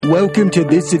Welcome to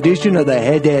this edition of the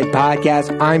Head to Head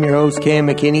Podcast. I'm your host, Cam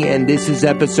McKinney, and this is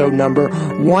episode number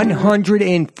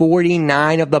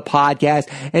 149 of the podcast.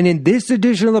 And in this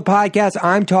edition of the podcast,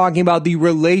 I'm talking about the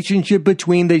relationship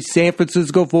between the San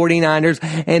Francisco 49ers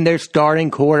and their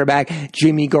starting quarterback,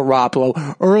 Jimmy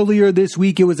Garoppolo. Earlier this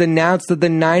week, it was announced that the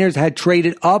Niners had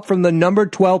traded up from the number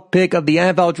 12 pick of the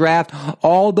NFL draft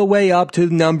all the way up to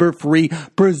number 3,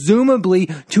 presumably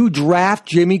to draft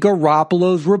Jimmy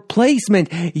Garoppolo's replacement.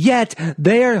 Yet,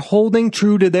 they are holding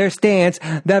true to their stance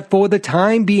that for the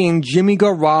time being, Jimmy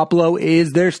Garoppolo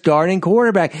is their starting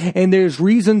quarterback. And there's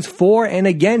reasons for and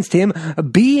against him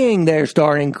being their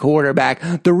starting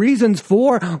quarterback. The reasons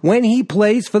for: when he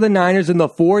plays for the Niners in the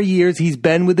 4 years he's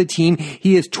been with the team,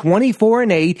 he is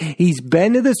 24-8. He's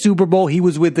been to the Super Bowl. He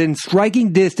was within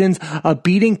striking distance of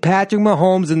beating Patrick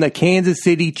Mahomes and the Kansas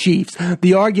City Chiefs.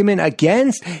 The argument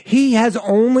against: he has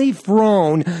only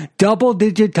thrown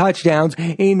double-digit touchdowns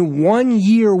in 1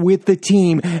 year with the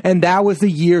team, and that was the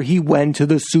year he went to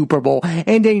the Super Bowl.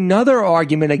 And another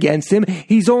argument against him: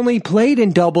 he's only played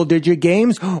in double-digit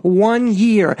games 1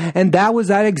 year, and that was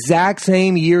that exact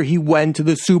same year he went to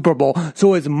the Super Bowl.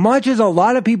 So as much as a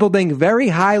lot of people think very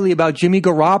highly about Jimmy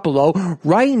Garoppolo,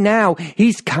 right now,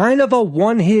 he's kind of a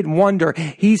one-hit wonder.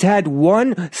 He's had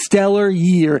one stellar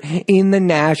year in the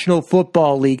National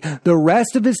Football League. The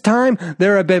rest of his time,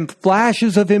 there have been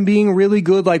flashes of him being really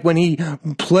good, like when he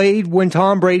played when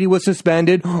Tom Brady was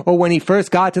suspended, or when he first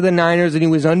got to the Niners and he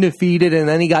was undefeated, and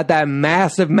then he got that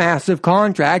massive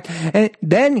contract, and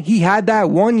then he had that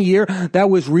 1 year that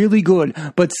was really good.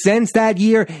 But since that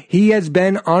year, he has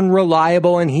been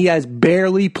unreliable and he has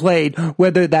barely played.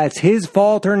 Whether that's his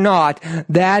fault or not,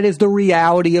 that is the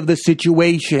reality of the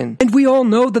situation. And we all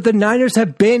know that the Niners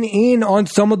have been in on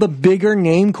some of the bigger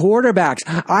name quarterbacks.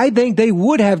 I think they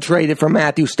would have traded for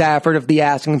Matthew Stafford if the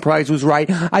asking price was right.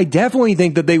 I definitely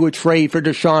think that they would trade for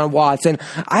Deshaun Watson.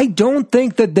 I don't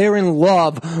think that they're in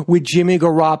love with Jimmy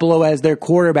Garoppolo as their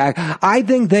quarterback. I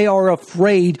think they are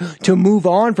afraid to move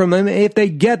on from him if they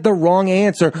get the wrong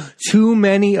answer. Too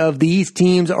many of these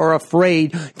teams are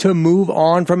afraid to move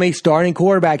on from a starting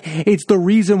quarterback. It's the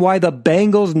reason why the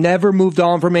Bengals never moved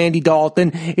on from Andy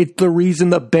Dalton. It's the reason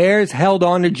the Bears held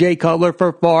on to Jay Cutler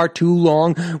for far too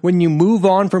long. When you move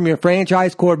on from your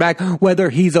franchise quarterback, whether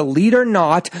he's elite or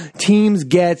not, teams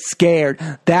get scared.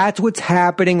 That's what's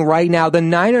happening right now. The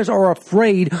Niners are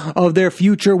afraid of their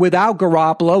future without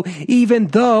Garoppolo, even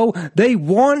though they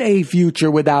want a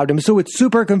future without him. So it's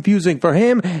super confusing for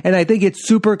him, and I think it's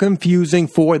super confusing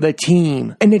for the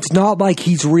team. And it's not like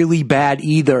he's really bad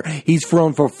either. He's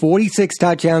thrown for 46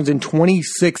 touchdowns and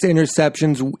 26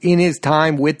 interceptions in his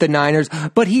time with the Niners,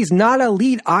 but he's not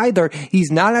elite either.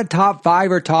 He's not a top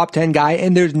 5 or top 10 guy,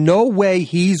 and there's no way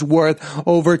he's worth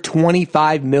over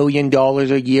 $25 million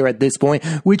a year at this point,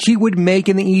 which he would make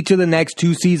in each of the next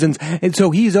 2 seasons. And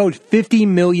so he's owed $50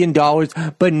 million,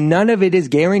 but none of it is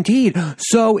guaranteed.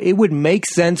 So it would make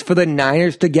sense for the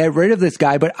Niners to get rid of this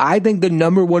guy, but I think the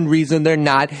number one reason they're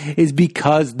not is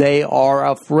because they are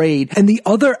afraid. And the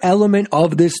other element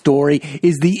of this story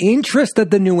is the interest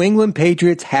that the New England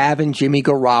Patriots have in Jimmy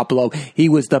Garoppolo. He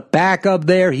was the backup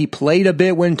there. He played a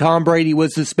bit when Tom Brady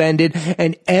was suspended,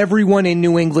 and everyone in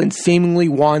New England seemingly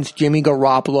wants Jimmy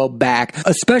Garoppolo back,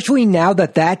 especially now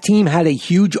that that team had a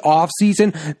huge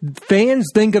offseason. Fans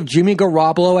think of Jimmy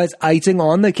Garoppolo as icing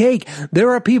on the cake.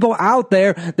 There are people out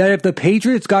there that if the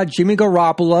Patriots got Jimmy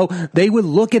Garoppolo, they would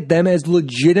look at them as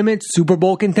legitimate Super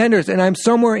Bowl contenders, and I'm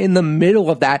somewhere in the middle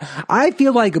of that. I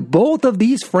feel like both of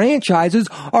these franchises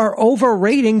are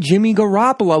overrating Jimmy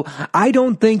Garoppolo. I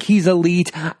don't think he's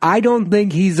elite. I don't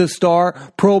think he's a star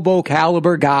Pro Bowl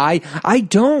caliber guy. I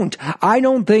don't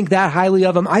think that highly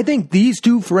of him. I think these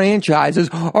two franchises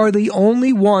are the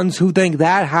only ones who think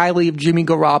that highly of Jimmy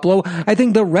Garoppolo. I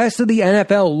think the rest of the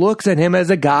NFL looks at him as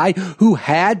a guy who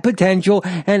had potential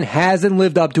and hasn't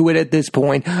lived up to it at this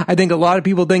point. I think a lot of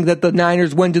people think that the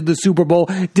Niners went to the Super Bowl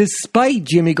despite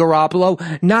Jimmy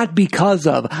Garoppolo, not because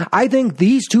of. I think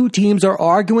these two teams are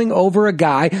arguing over a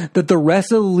guy that the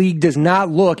rest of the league does not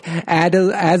look at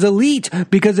as elite,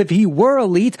 because if he were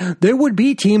elite, there would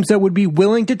be teams that would be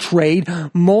willing to trade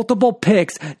multiple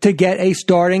picks to get a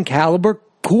starting caliber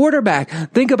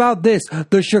quarterback. Think about this.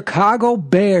 The Chicago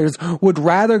Bears would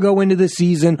rather go into the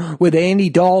season with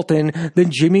Andy Dalton than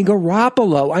Jimmy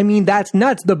Garoppolo. I mean, that's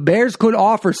nuts. The Bears could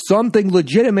offer something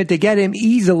legitimate to get him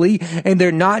easily, and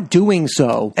they're not doing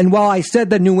so. And while I said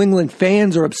that New England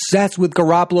fans are obsessed with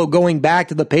Garoppolo going back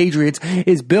to the Patriots,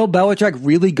 is Bill Belichick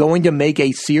really going to make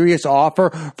a serious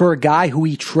offer for a guy who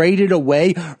he traded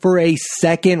away for a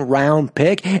second round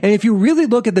pick? And if you really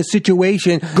look at the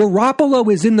situation,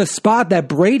 Garoppolo is in the spot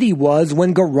that Brady was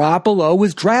when Garoppolo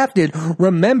was drafted.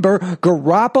 Remember,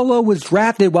 Garoppolo was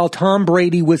drafted while Tom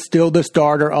Brady was still the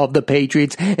starter of the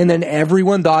Patriots, and then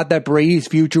everyone thought that Brady's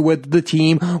future with the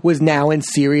team was now in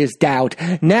serious doubt.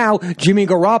 Now, Jimmy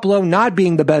Garoppolo, not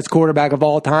being the best quarterback of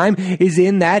all time, is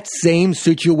in that same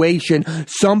situation.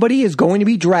 Somebody is going to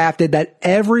be drafted that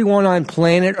everyone on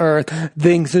planet Earth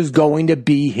thinks is going to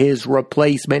be his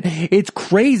replacement. It's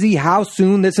crazy how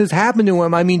soon this has happened to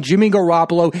him. I mean, Jimmy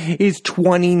Garoppolo is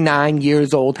 29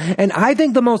 years old, and I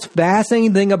think the most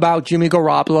fascinating thing about Jimmy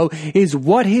Garoppolo is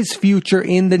what his future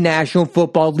in the National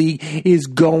Football League is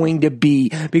going to be,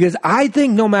 because I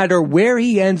think no matter where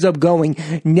he ends up going,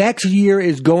 next year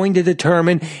is going to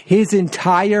determine his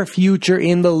entire future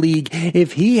in the league.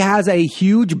 If he has a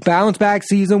huge bounce back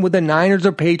season with the Niners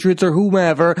or Patriots or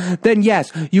whomever, then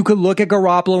yes, you could look at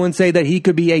Garoppolo and say that he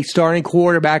could be a starting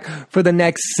quarterback for the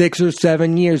next 6 or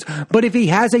 7 years. But if he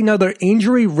has another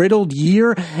injury-riddled year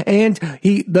and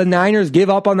the Niners give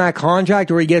up on that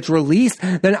contract or he gets released,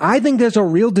 then I think there's a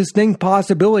real distinct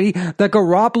possibility that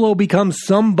Garoppolo becomes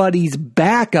somebody's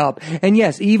backup. And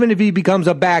yes, even if he becomes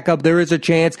a backup, there is a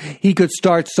chance he could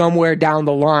start somewhere down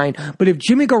the line. But if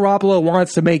Jimmy Garoppolo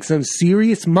wants to make some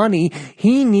serious money,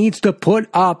 he needs to put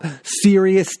up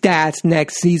serious stats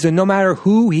next season, no matter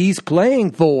who he's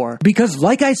playing for. Because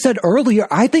like I said earlier,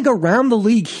 I think around the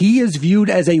league, he is viewed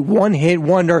as a one-hit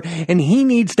wonder, and he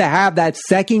needs to have that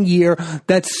second year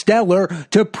that's stellar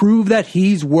to prove that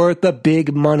he's worth the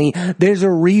big money. There's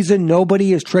a reason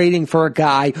nobody is trading for a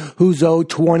guy who's owed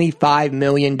 $25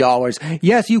 million.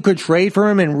 Yes, you could trade for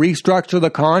him and restructure the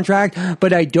contract,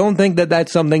 but I don't think that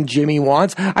that's something Jimmy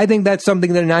wants. I think that's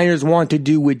something the Niners want to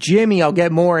do with Jimmy. I'll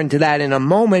get more into that in a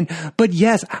moment. But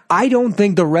yes, I don't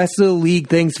think the rest of the league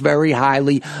thinks very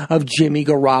highly of Jimmy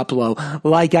Garoppolo.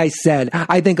 Like I said,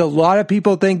 I think a lot of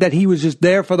people think that he was just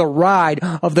there for the ride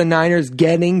of the Niners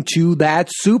getting to that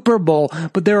Super Bowl.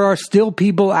 But there are still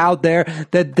people out there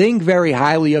that think very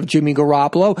highly of Jimmy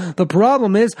Garoppolo. The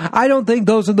problem is, I don't think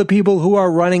those are the people who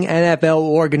are running NFL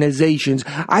organizations.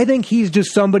 I think he's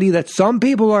just somebody that some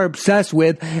people are obsessed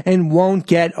with and won't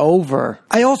get over.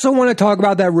 I also want to talk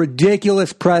about that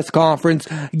ridiculous press conference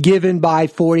given by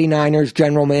 49ers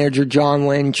general manager John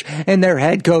Lynch and their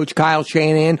head coach Kyle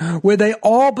Shanahan, where they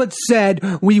all but said,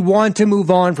 we want to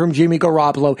move on from Jimmy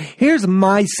Garoppolo. Here's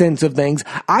my sense of things.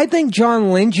 I think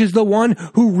John Lynch is the one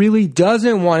who really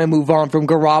doesn't want to move on from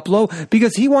Garoppolo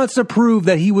because he wants to prove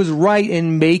that he was right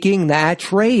in making that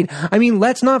trade. I mean,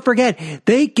 let's not forget,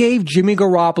 they gave Jimmy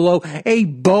Garoppolo a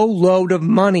boatload of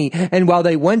money, and while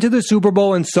they went to the Super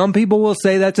Bowl, and some people will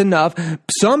say that's enough,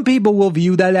 some people will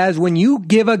view that as when you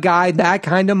give a guy that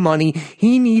kind of money,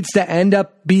 he needs to end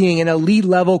up being an elite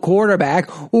level quarterback,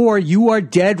 or you are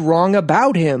dead wrong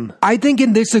about him. I think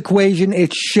in this equation,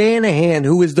 it's Shanahan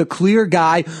who is the clear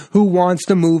guy who wants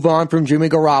to move on from Jimmy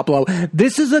Garoppolo.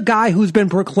 This is a guy who's been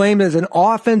proclaimed as an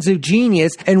offensive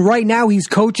genius, and right now he's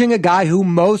coaching a guy who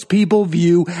most people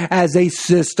view as a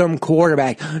system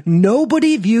quarterback.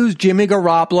 Nobody views Jimmy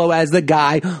Garoppolo as the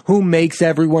guy who makes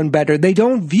everyone better. They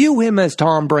don't view him as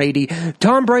Tom Brady.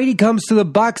 Tom Brady comes to the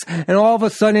Bucs, and all of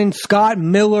a sudden Scott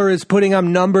Miller is putting up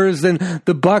numbers and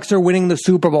the Bucs are winning the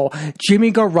Super Bowl.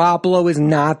 Jimmy Garoppolo is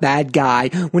not that guy.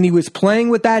 When he was playing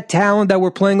with that talent that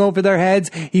were playing over their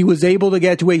heads, he was able to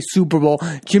get to a Super Bowl.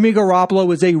 Jimmy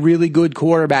Garoppolo is a really good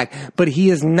quarterback, but he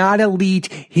is not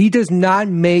elite. He does not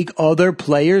make other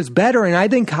players better, and I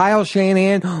think Kyle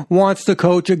Shanahan wants to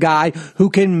coach a guy who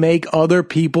can make other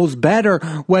people's better,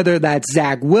 whether that's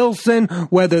Zach Wilson,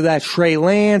 whether that's Trey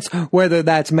Lance, whether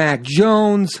that's Mac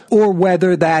Jones, or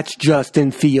whether that's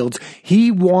Justin Fields. He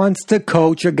wants to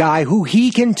coach a guy who he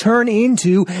can turn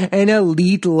into an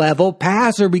elite level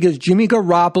passer, because Jimmy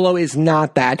Garoppolo is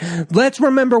not that. Let's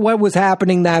remember what was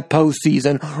happening that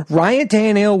postseason. Ryan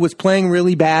Tannehill was playing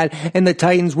really bad and the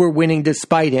Titans were winning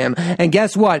despite him. And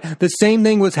guess what? The same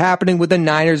thing was happening with the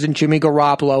Niners and Jimmy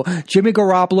Garoppolo. Jimmy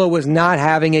Garoppolo was not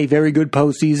having a very good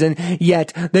postseason,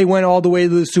 yet they went all the way to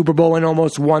the Super Bowl and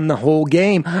almost won the whole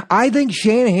game. I think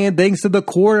Shanahan thinks that the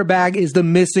quarterback is the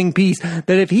missing piece, that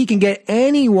if he can get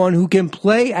anyone who can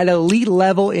play at elite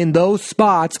level in those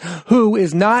spots, who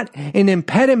is not an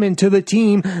impediment to the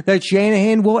team, that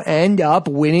Shanahan will end up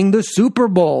winning the Super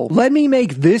Bowl. Let me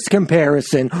make this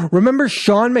comparison. Remember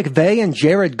Sean McVay and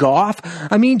Jared Goff?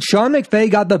 I mean, Sean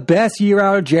McVay got the best year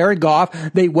out of Jared Goff.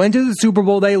 They went to the Super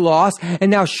Bowl, they lost,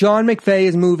 and now Sean McVay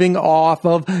is moving off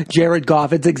of Jared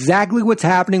Goff. It's exactly what's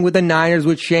happening with the Niners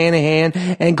with Shanahan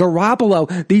and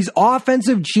Garoppolo. These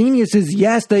offensive geniuses,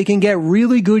 yes, they can get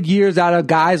really good years out of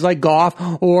guys like Goff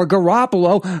or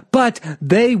Garoppolo, but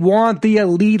they want the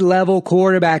elite level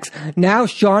quarterbacks. Now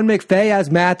Sean McVay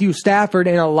has Matthew Stafford,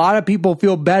 and a lot of people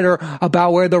feel better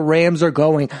about where the Rams are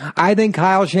going. I think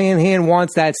Kyle Shanahan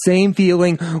wants that same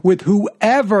feeling with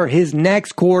whoever his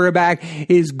next quarterback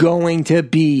is going to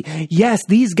be. Yes,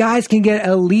 these guys can get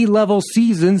elite level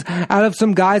seasons out of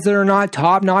some guys that are not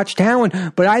top-notch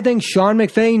talent, but I think Sean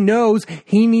McVay knows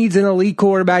he needs an elite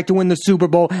quarterback to win the Super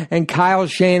Bowl, and Kyle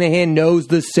Shanahan knows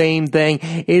the same thing.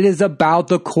 It is about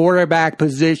the quarterback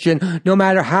position. No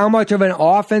matter how much of an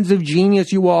offensive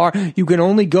genius you are, you can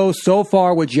only go so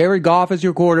far with Jared Goff as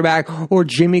your quarterback or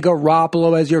Jimmy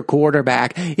Garoppolo as your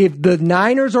quarterback. If the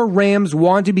Niners or Rams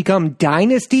want to become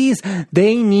dynasties,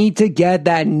 they need to get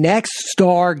that next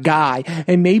star guy.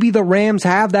 And maybe the Rams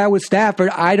have that with Stafford.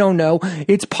 I don't know.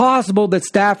 It's possible that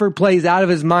Stafford plays out of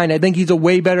his mind. I think he's a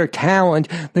way better talent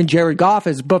than Jared Goff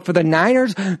is. But for the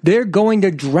Niners, they're going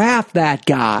to draft that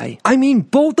guy. I mean,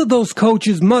 both of those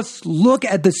coaches must look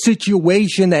at the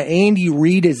situation that Andy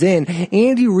Reid is in.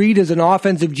 Andy Reid is an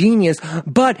offensive genius,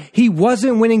 but he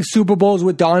wasn't winning Super Bowls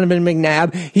with Donovan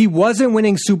McNabb. He wasn't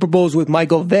winning Super Bowls with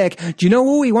Michael Vick. Do you know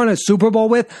who he won a Super Bowl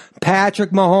with?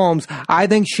 Patrick Mahomes. I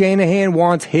think Shanahan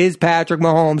wants his Patrick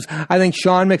Mahomes. I think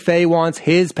Sean McVay wants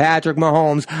his Patrick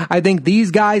Mahomes. I think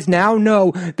these guys now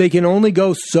know they can only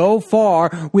go so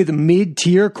far with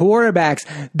mid-tier quarterbacks.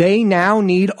 They now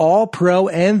need all-pro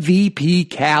MVP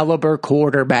caliber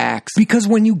quarterbacks. Because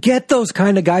when you get those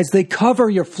kind of guys, they cover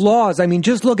your flaws. I mean,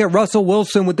 just look at Russell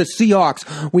Wilson with the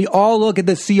Seahawks. We all look at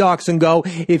the Seahawks and go,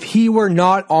 if he were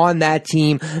not on that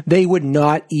team, they would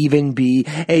not even be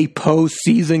a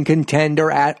postseason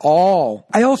contender at all.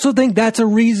 I also think that's a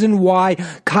reason why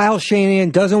Kyle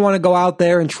Shanahan doesn't want to go out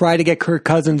there and try to get Kirk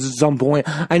Cousins at some point.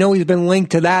 I know he's been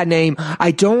linked to that name.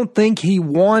 I don't think he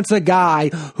wants a guy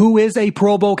who is a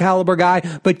Pro Bowl caliber guy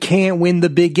but can't win the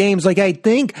big games. Like, I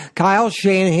think Kyle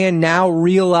Shanahan now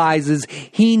realizes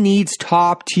he needs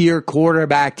top tier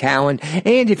quarterback talent.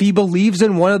 And if he believes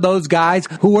in one of those guys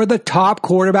who are the top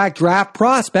quarterback draft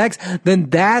prospects, then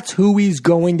that's who he's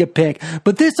going to pick.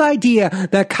 But this idea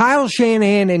that Kyle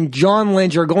Shanahan and John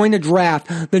Lynch are going to draft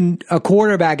a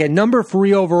quarterback at number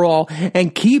 3 overall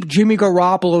and keep Jimmy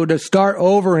Garoppolo to start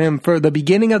over him for the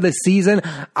beginning of the season,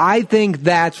 I think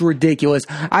that's ridiculous.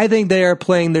 I think they are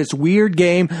playing this weird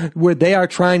game where they are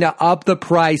trying to up the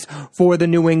price for the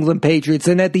New England Patriots.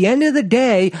 And at the end of the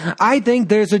day, I think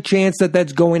there's a chance that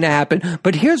that's going to happen.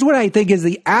 But here's what I think is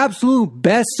the absolute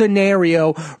best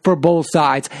scenario for both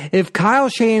sides. If Kyle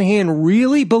Shanahan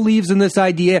really believes in this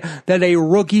idea that a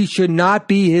rookie should not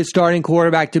be his starting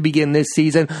quarterback to begin this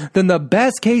season, then the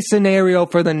best case scenario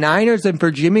for the Niners and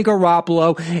for Jimmy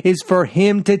Garoppolo is for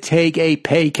him to take a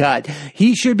pay cut.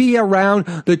 He should be around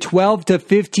the $12 to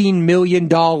 $15 million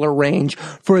range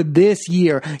for this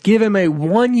year. Give him a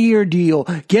 1-year deal.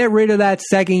 Get rid of that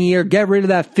second year. Get rid of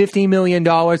that $50 million.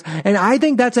 And I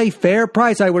think that's a fair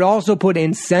price. I would also put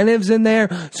incentives in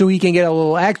there so he can get a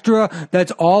little extra.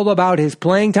 That's all about his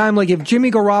playing time. Like, if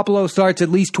Jimmy Garoppolo starts at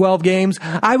least 12 games,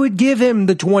 I would give him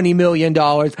the $20 million.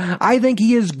 I think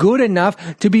he is good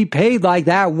enough to be paid like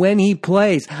that when he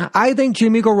plays. I think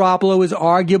Jimmy Garoppolo is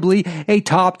arguably a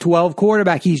top 12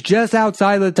 quarterback. He's just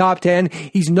outside of the top 10.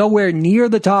 He's nowhere near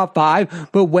the top 5,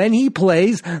 but when he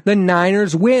plays, the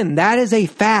Niners win. That is a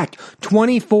fact.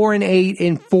 24-8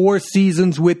 in 4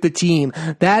 seasons with the team.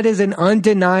 That is an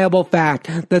undeniable fact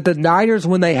that the Niners,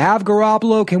 when they have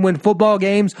Garoppolo, can win football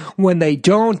games. When they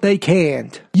don't, they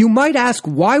can't. You might ask,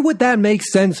 why would that make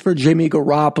sense for Jimmy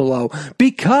Garoppolo?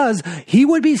 Because he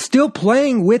would be still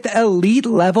playing with elite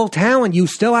level talent. You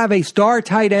still have a star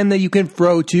tight end that you can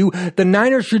throw to. The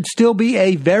Niners should still be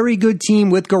a very good team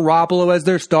with Garoppolo as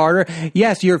their starter.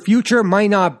 Yes, your future might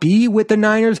not be with the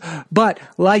Niners, but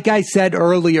like I said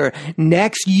earlier,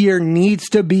 next year needs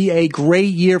to be a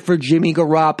great year for Jimmy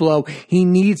Garoppolo. He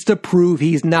needs to prove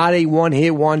he's not a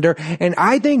one-hit wonder, and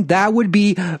I think that would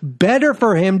be better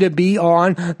for him to be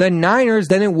on the Niners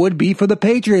than it would be for the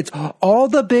Patriots. All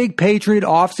the big Patriot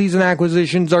offseason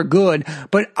acquisitions are good,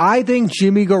 but I think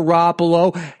Jimmy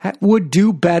Garoppolo would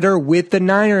do better with the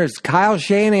Niners. Kyle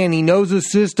Shanahan, he knows the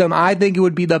system. I think it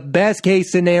would be the best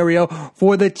case scenario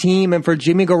for the team and for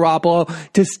Jimmy Garoppolo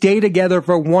to stay together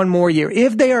for one more year,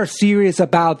 if they are serious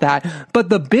about that. But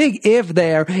the big if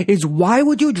there is, why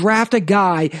would you draft a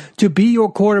guy to be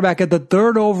your quarterback at the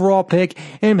 3rd overall pick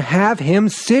and have him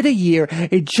sit a year?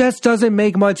 It just doesn't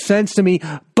make much sense to me.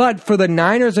 But for the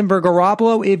Niners and for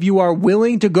Garoppolo, if you are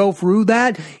willing to go through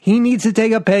that, he needs to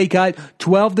take a pay cut,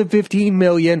 12 to 15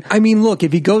 million. I mean, look,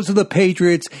 if he goes to the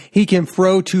Patriots, he can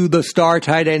throw to the star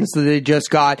tight ends that they just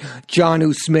got,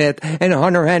 Jonnu Smith and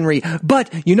Hunter Henry.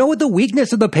 But you know what the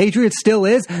weakness of the Patriots still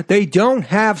is? They don't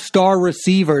have star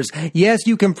receivers. Yes,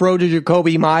 you can throw to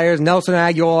Jacoby Myers, Nelson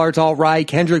Aguilar's all right,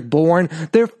 Kendrick Bourne.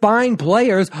 They're fine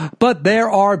players, but there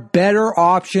are better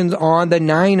options on the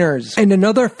Niners. And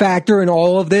another factor in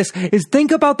all of this is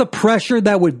think about the pressure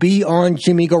that would be on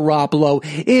Jimmy Garoppolo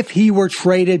if he were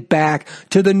traded back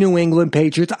to the New England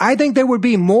Patriots. I think there would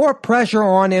be more pressure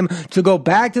on him to go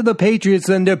back to the Patriots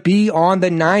than to be on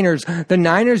the Niners. The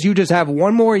Niners, you just have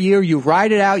one more year, you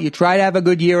ride it out, you try to have a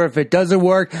good year. If it doesn't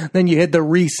work, then you hit the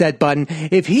reset button.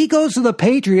 If he goes to the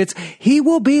Patriots, he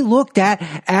will be looked at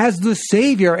as the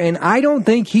savior, and I don't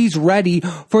think he's ready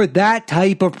for that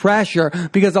type of pressure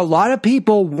because a lot of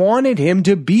people wanted him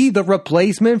to be the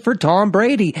replacement for Tom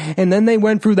Brady, and then they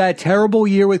went through that terrible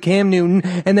year with Cam Newton,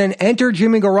 and then enter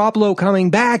Jimmy Garoppolo coming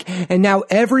back, and now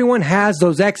everyone has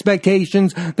those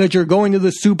expectations that you're going to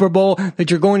the Super Bowl, that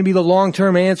you're going to be the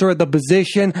long-term answer at the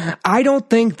position. I don't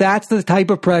think that's the type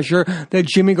of pressure that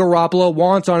Jimmy Garoppolo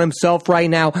wants on himself right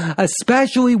now,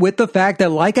 especially with the fact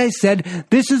that, like I said,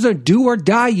 this is a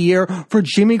do-or-die year for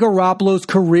Jimmy Garoppolo's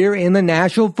career in the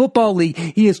National Football League.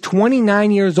 He is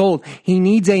 29 years old. He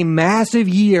needs a massive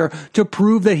year to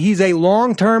prove that he's a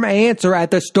long-term answer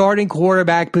at the starting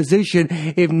quarterback position.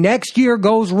 If next year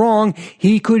goes wrong,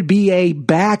 he could be a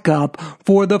backup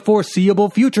for the foreseeable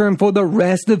future and for the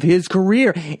rest of his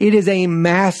career. It is a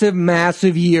massive,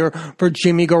 massive year for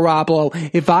Jimmy Garoppolo.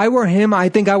 If I were him, I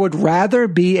think I would rather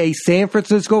be a San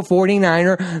Francisco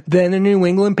 49er than a New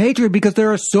England Patriot because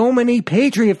there are so many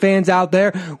Patriot fans out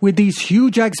there with these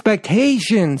huge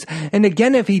expectations. And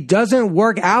again, if he doesn't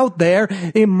work out there,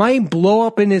 it might blow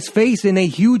up in his face in a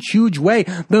huge, huge way.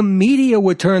 The media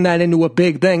would turn that into a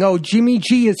big thing. Oh, Jimmy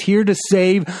G is here to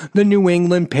save the New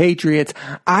England Patriots.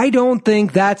 I don't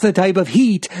think that's the type of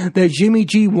heat that Jimmy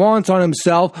G wants on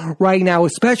himself right now,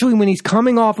 especially when he's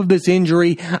coming off of this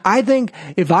injury. I think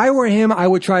if I were him, I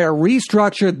would try to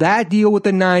restructure that deal with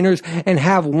the Niners and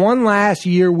have one last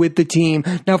year with the team.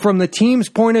 Now, from the team's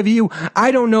point of view,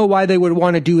 I don't know why they would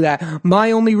want to do that.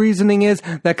 My only reasoning is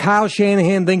that Kyle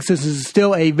Shanahan thinks this is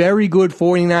still a very good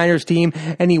 49ers team,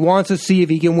 and he wants to see if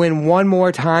he can win one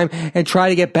more time and try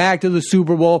to get back to the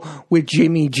Super Bowl with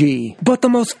Jimmy G. But the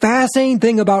most fascinating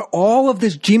thing about all of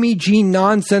this Jimmy G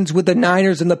nonsense with the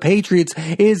Niners and the Patriots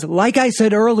is, like I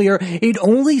said earlier, it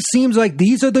only seems like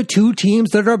these are the two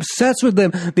teams that are obsessed with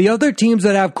him. The other teams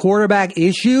that have quarterback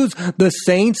issues, the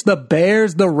Saints, the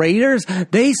Bears, the Raiders,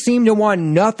 they seem to want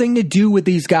nothing to do with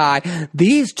these guys.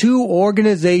 These two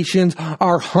organizations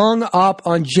are hung up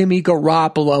on Jimmy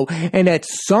Garoppolo, and at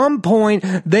some point,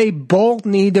 they both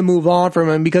need to move on from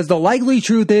him because the likely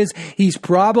truth is he's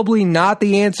probably not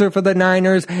the answer for the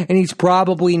Niners, and he's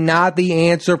probably not the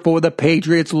answer for the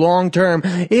Patriots long term.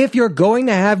 If you're going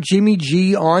to have Jimmy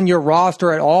G on your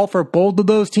roster at all for both of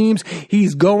those teams,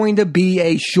 he's going to be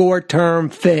a short-term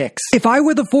fix. If I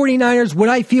were the 49ers, would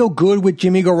I feel good with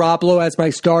Jimmy Garoppolo as my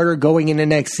starter going into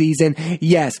next season?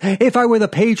 Yes. If I were the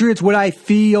Patriots, would I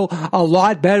feel a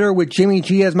lot better with Jimmy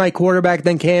G as my quarterback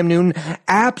than Cam Newton?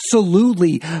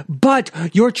 Absolutely. But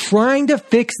you're trying to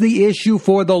fix the issue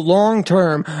for the long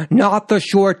term, not the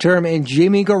short term, and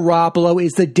Jimmy Garoppolo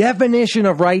is the definition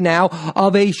of right now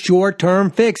of a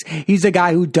short-term fix. He's a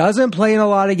guy who doesn't play in a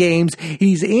lot of games.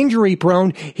 He's injury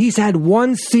prone. He's had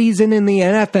one season in the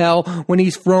NFL when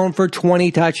he's thrown for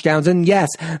 20 touchdowns. And yes,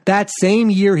 that same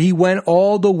year he went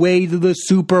all the way to the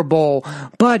Super Bowl.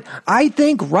 But I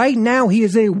think right now he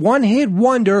is a one-hit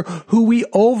wonder who we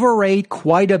overrate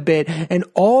quite a bit. And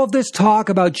all of this talk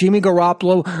about Jimmy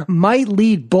Garoppolo might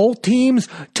lead both teams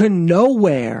to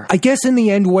nowhere. I guess in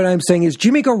the end what I'm saying is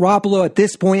Jimmy Garoppolo at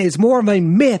this point is more of a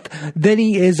myth than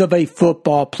he is of a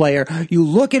football player. You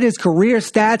look at his career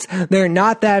stats, they're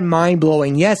not that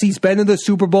mind-blowing. Yes, he's been to the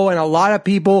Super Bowl and a lot of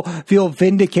people feel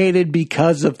vindicated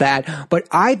because of that. But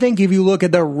I think if you look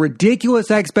at the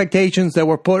ridiculous expectations that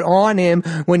were put on him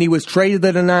when he was traded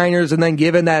to the Niners and then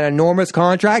given that enormous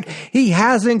contract, he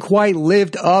hasn't quite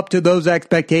lived up to those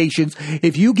expectations.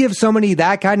 If you give somebody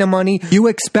that kind of money, you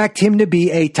expect him to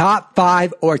be a top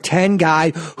 5 or 10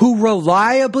 guy who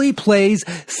reliably plays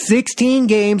 16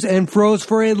 games and throws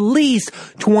for at least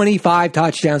 25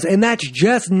 touchdowns. And that's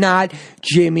just not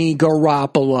Jimmy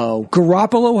Garoppolo.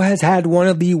 Garoppolo has had one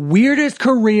of the weirdest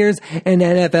careers in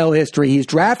NFL history. He's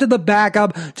drafted the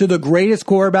backup to the greatest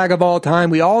quarterback of all time.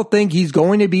 We all think he's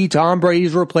going to be Tom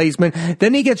Brady's replacement.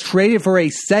 Then he gets traded for a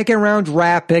second-round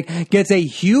draft pick, gets a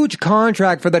huge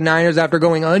contract for the Niners after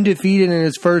going undefeated in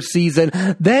his first season,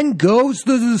 then goes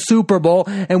to the Super Bowl,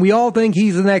 and we all think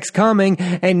he's the next coming,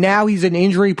 and now he's an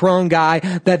injury-prone guy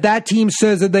that team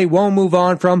says that they won't move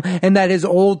on from, and that his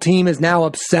old team is now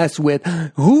obsessed with.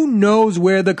 Who knows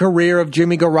where the career of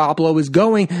Jimmy Garoppolo is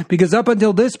going, because up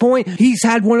until this point, he's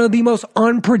had one of the most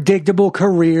unpredictable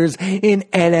careers in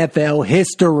NFL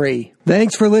history.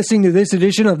 Thanks for listening to this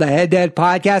edition of the Head Dad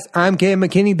Podcast. I'm Cam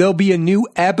McKinney. There'll be a new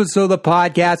episode of the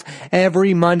podcast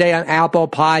every Monday on Apple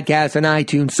Podcasts and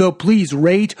iTunes. So please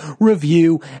rate,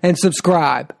 review, and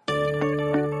subscribe.